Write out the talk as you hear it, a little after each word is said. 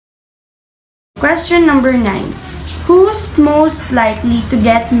Question number 9. Who's most likely to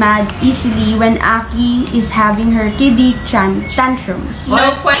get mad easily when Akee is having her kiddie tantrums?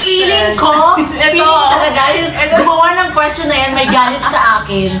 No question. Feeling ko, talaga, yung gumawa ng question na yan, may galit sa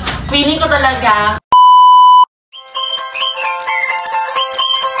akin. Feeling ko talaga,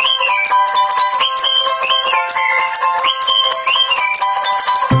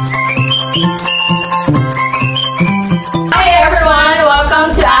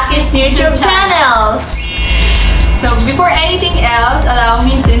 YouTube channel. So, before anything else, allow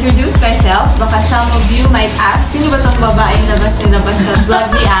me to introduce myself. Baka some of you might ask, sino ba tong babaeng labas sa vlog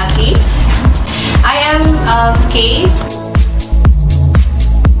ni Akee? I am Case.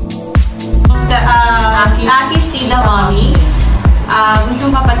 Akee's sila mommy.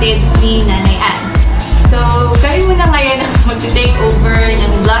 Unsong kapatid ni Nanay Ann. So, kayo muna ngayon mag-take over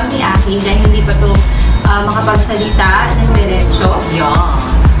ng vlog ni Akee dahil hindi pa to makapagsalita ng diretsyo. yeah.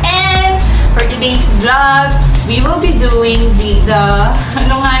 For today's vlog, we will be doing the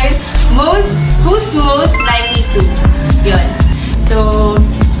ano nga yun? Who's most likely to. Yun. So,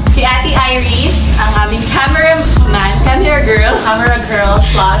 si Ate Iris, ang aming camera girl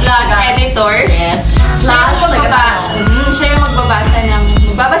slash editor. Yes. Siya yung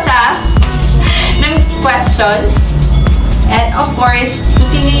magbabasa ng questions. And of course, kung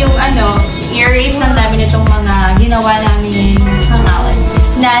sino yung i-erase lang namin itong mga ginawa namin hangalan.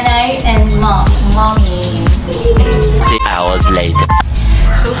 Nanay and mommy. 6 hours later.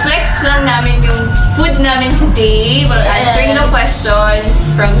 So, flex lang namin yung food namin today while answering the questions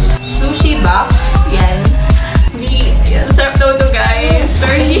from Sushi Box. Yan. Sarap daw to, guys.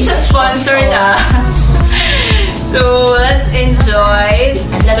 Pero hindi siya sponsored So, let's enjoy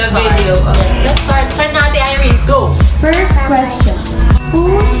the video. Okay. Let's start. Start natin, Iris. Go! First question.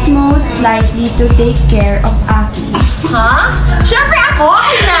 Who's most likely to take care of Akee? Ha? Siyempre ako! Ako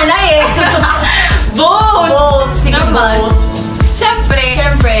yung nanay eh! Both! Sige, both. Siyempre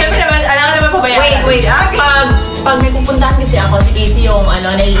naman, alam ka naman pabayaan. Wait. Pag may pupuntahan kasi ako, si Casey yung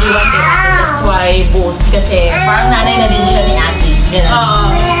naiiwan kay Akee. That's why both. Kasi parang nanay na din siya ni Akee.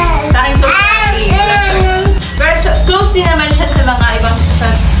 Oo. Sa akin, so pero close din naman siya sa mga ibang,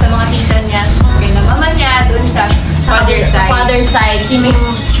 sa mga tita niya, sa mama niya, dun sa father side. Father side. Si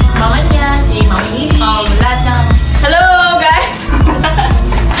mama niya, si mami Lily. Lahat ng... Hello, guys!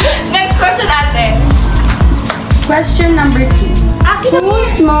 Next question, ate. Question number 2.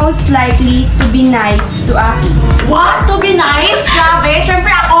 Who's most likely to be nice to Akee? What? To be nice? Grabe!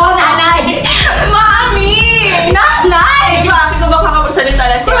 Siyempre ako, nanay! Mami! Nanay! Diba, Akee, kung makakapagsalita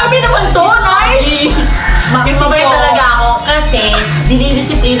na siya. Grabe naman to, nice! Mabait talaga ako kasi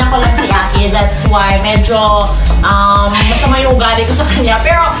dinidisiplina ko lang si Akee. That's why medyo masama yung ugali ko sa kanya.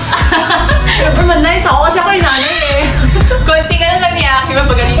 Pero, siyempre man nice ako kasi ako yung nanay eh. Konti ka na lang ni Akee,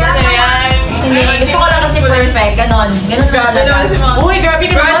 mapagalitan na yan. Hindi, gusto ko lang kasi perfect. Ganon talaga. Uy, grabe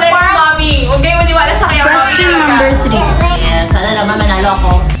ka naman Brother and mommy. Huwag kayo maniwala sa kanya, mommy. Question number 3. Yes, sana naman manalo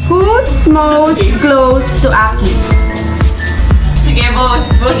ako. Who's most close to Akee? Sige, both.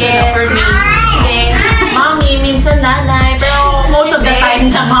 Sige, For me. Sige. Mommy, minsan nanay. Pero most of the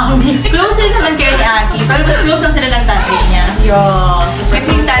time na mommy. Close din naman kayo ni Akee. Pero mas close lang sila ng tatay niya. Kasi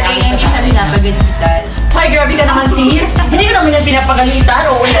yung tatay niya hindi siya pinapagalitan. Ay, grabe ka naman sis. Hindi ko naman yan pinapagalitan.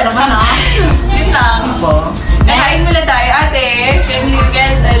 Oo, ka naman ha. Yun lang. Nakain muna tayo, ate. Can you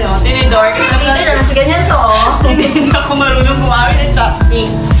get, tinidor? Hindi na, kasi ganyan to. Hindi ako marunong kumawin ng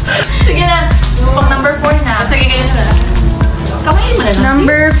chopstick. Sige na. Pag number 4 na. Sige, ganyan na. Kamayin mo na lang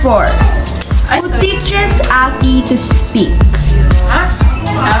Number 4. Who teaches Akee to speak? Ha?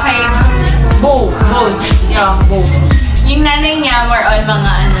 Okay. Both. Yeah, both. Yung nanay niya, more on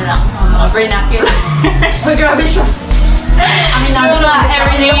mga mga vernacular. Grabe siya. Aminado siya.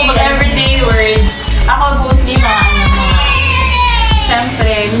 Everyday words. Ako mostly mga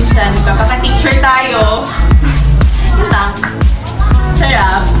syempre, minsan, kapaka-teacher tayo. Yun lang.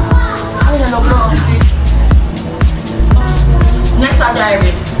 Sarap. Ay, naloko. Next,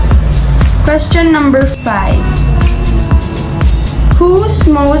 Iris. Question number 5. Who's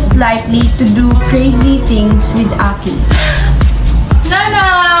most likely to do crazy things with Akee?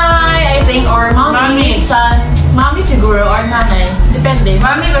 Nanay! I think, or mommy. Minsan, mommy siguro, or nanay. Depende.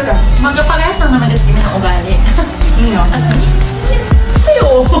 Mami ko ka. Magkaparehas lang naman kasi ng ugali. No.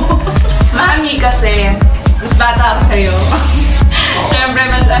 Sa'yo. Mami kasi, mas bata ako sa'yo. Siyempre,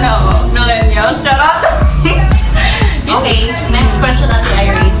 mas millennial. Charot! Okay, next question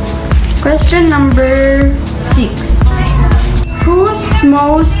natin, Iris. Question number 6. Who's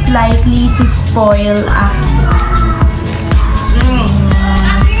most likely to spoil Akee?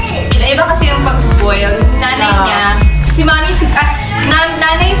 Iba kasi yung pag-spoil. Nanay niya, si Mami,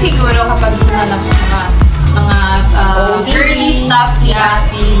 nanay siguro kapag sinanap mga girly stuff ni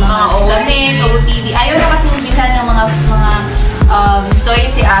Akee, mga damit, OOTD. Ayaw na kasi mabilhan ng mga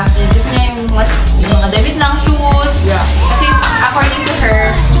toys si Akee. Gusto niya yung mga damit lang, shoes. Yeah. Kasi according to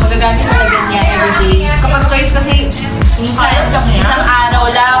her, magagamit talaga niya everyday. Kapag toys kasi, isang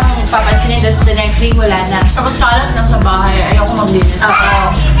araw lang papansinin, tapos the next day wala na. Tapos kalat lang sa bahay, ayoko maglinis.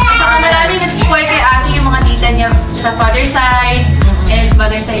 Oo. Saka marami nag-spoil kay Akee yung mga tita niya sa father side and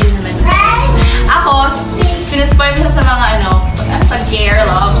mother side naman. Ako, pinaspoil ko sa mga pag-care,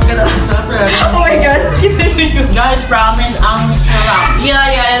 love. Oh my God. Guys, promise, ang sarap.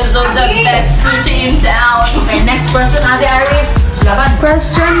 Yeah, so the best sushi in town. Okay, next question, Ate Iris. Laban.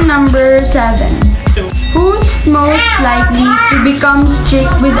 Question number 7. Who's most likely to become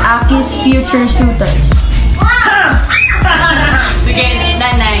strict with Akee's future suitors? Sige,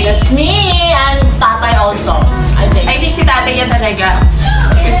 Nanay. That's me and Tatay also, I think. Si Tatay yan talaga.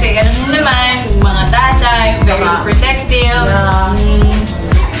 Kasi naman, mga tatay, very protective.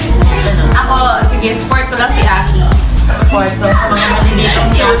 Ako, sige, support ko lang si Akee. Support. So, sa mga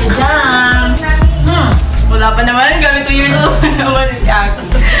malilitong cute dyan. Wala pa naman, kami 2 years old pa naman si Akee.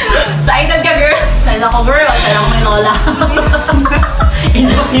 Excited ka, girl? Excited ako, girl. Excited ako may lola. In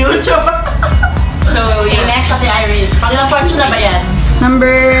the future. So, yeah. Next, Ate Iris. Pangilang question na ba yan?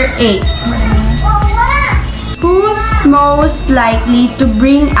 Number 8. Who's most likely to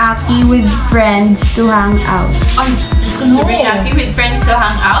bring Akee with friends to hang out? To bring Akee with friends to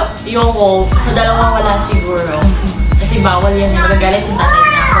hang out? Yoko. Sa dalawa wala siguro. Kasi bawal yan. Nagagalit yung tatay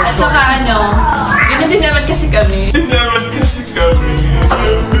niya. At saka ganun din naman kasi kami.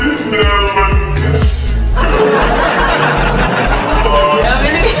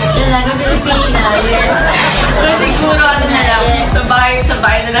 Pilipina, yes. So siguro na lang, sa bahay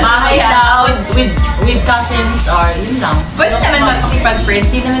na lang. Bahay lang, with cousins or yun lang. Pwede naman makipag-friends,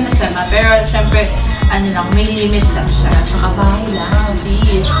 di naman masama. Pero syempre, may limit lang siya. Tsaka bahay lang,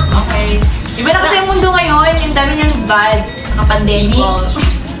 please. Okay. Iba na kasi yung mundo ngayon, yung dami niyang bad. Saka pandemic.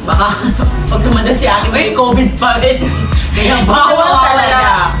 Baka pag tumanda si Akee, may COVID pa rin. Kaya bawal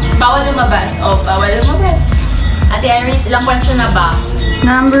talaga. Bawal lumabas. Bawal lumabas. Ate Iris, ilang question na ba?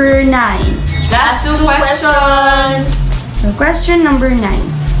 Number 9. Last 2 questions. So question number 9.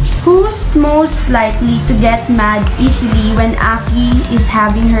 Who's most likely to get mad easily when Akee is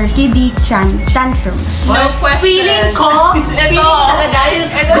having her kiddie tantrums? No question. Feeling ko, talaga,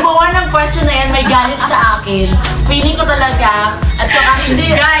 gumawa ng question na yan, may galit sa akin. Feeling ko talaga, at saka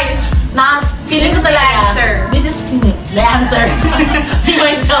hindi, Guys, feeling ko talaga, answer. This is the answer. Be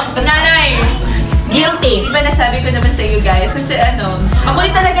myself. Nanay! Guilty. Diba nasabi ko naman sa iyo guys? Kasi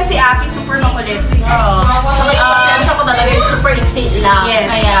makulit talaga si Akee, super makulit. Tsaka yung pasensya ko talaga is super instant lang. Yes.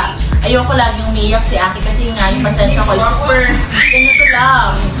 Kaya ayoko laging umiyak si Akee kasi nga yung pasensya ko is super ganito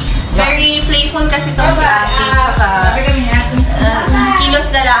lang. Very playful kasi to si Akee. Tsaka kilos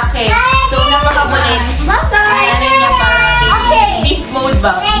lalaki. So napakakulit. Ano niya parang beast mode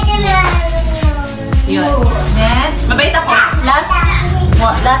ba? Yun. Next. Mabait ako. Last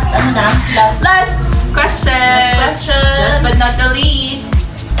question. Last but not the least.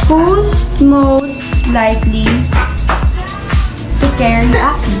 Who's most likely to carry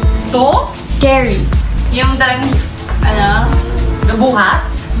Akee? To? Carry. Yung talagang, Nabuhat?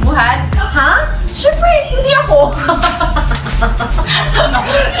 buhat. Ha? Siyempre, hindi ako.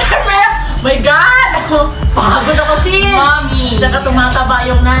 Siyempre, my God! Pagod ako sis! Mommy! Tsaka tumataba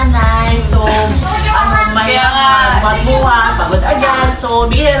yung nanay. So, Kaya nga. buhat, pagod agad. So,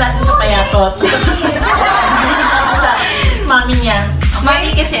 bigyan natin sa payatot. Sa mami niya.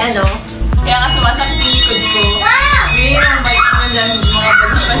 Mami kasi kaya nga sumasakit yung likod ko. Bigyan yung bike mo lang mga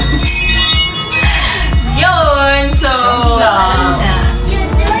bansan. Yun! So,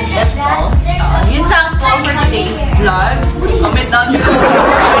 That's all. Yun lang po for today's vlog. Comment down below.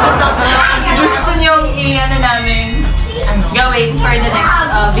 Gusto niyong namin gawin for the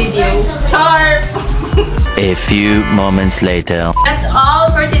next video. Char! A few moments later. That's all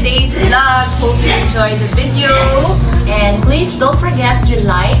for today's vlog. Hope you enjoyed the video. And please don't forget to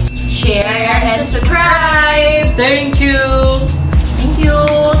like, Share and subscribe. Thank you. Thank you.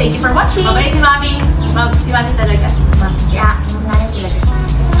 Thank you for watching. Okay, si Mami. Si Mami talaga. Yeah, nanay talaga.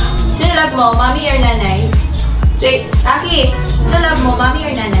 Sino love mo? Mami or Nanay? Wait, Akee. Sino love mo? Mami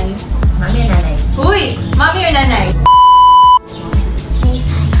or Nanay? Mami or nanay? Uy! Mami or Nanay?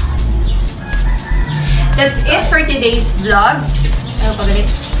 That's it for today's vlog. Ano pa galit?